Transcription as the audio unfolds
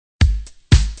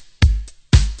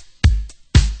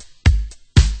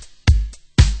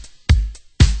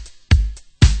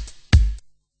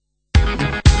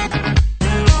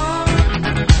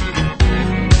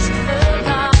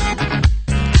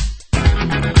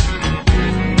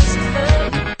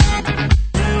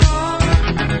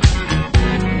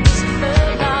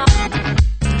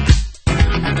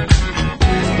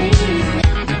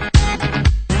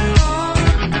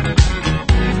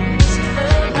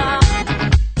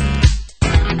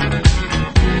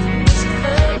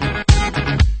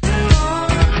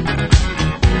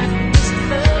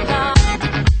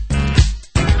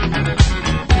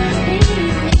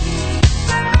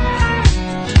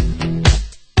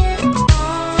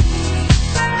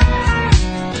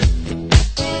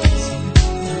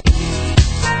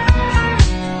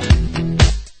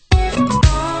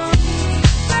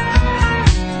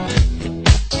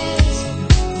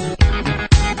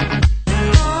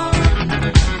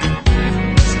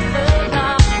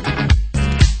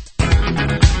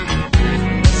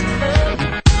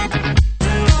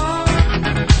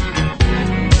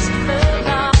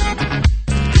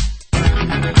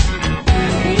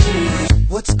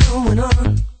going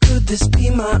on? Could this be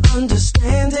my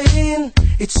understanding?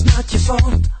 It's not your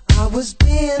fault, I was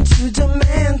being too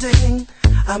demanding.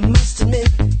 I must admit,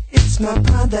 it's my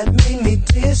pride that made me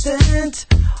distant.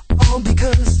 All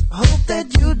because I hope that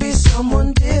you'd be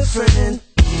someone different.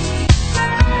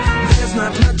 There's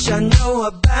not much I know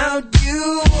about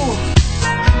you.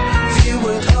 Fear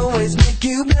will always make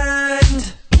you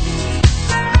blind,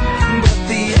 but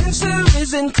the answer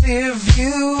is in clear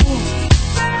view.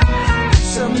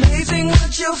 It's amazing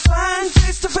what you'll find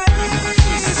face to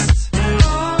face.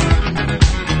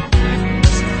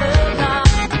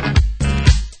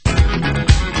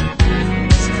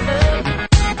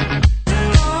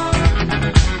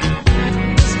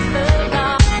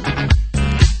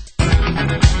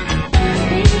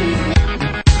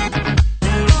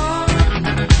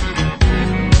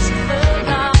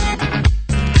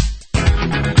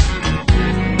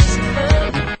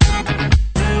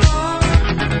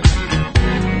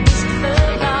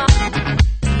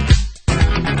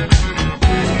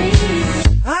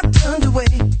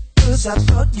 I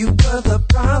thought you were the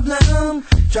problem.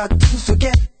 Tried to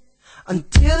forget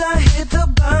until I hit the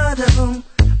bottom.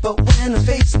 But when I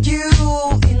faced you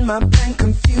in my blank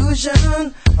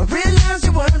confusion, I realized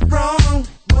you weren't wrong,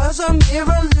 was a mere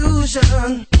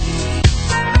illusion.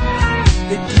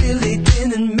 It really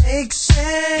didn't make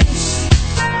sense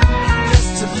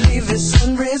just to leave this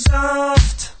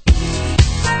unresolved.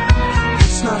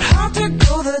 It's not hard to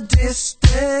go the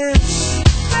distance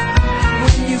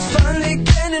when you finally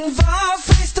get involved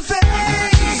face to face.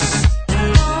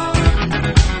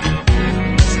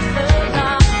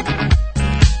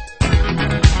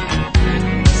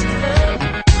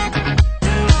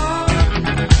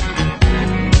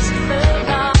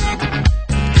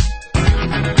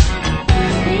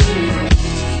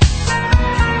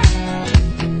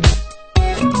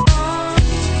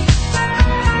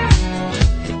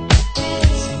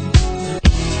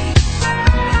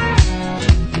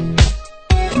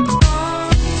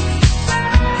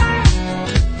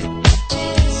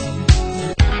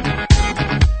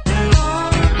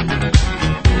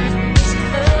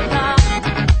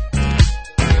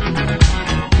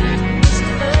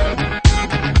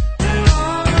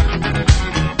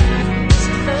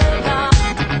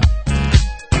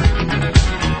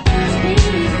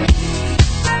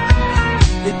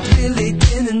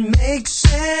 Make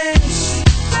sense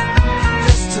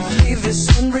just to leave this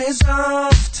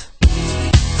unresolved.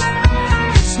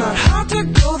 It's not hard to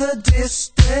go the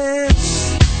distance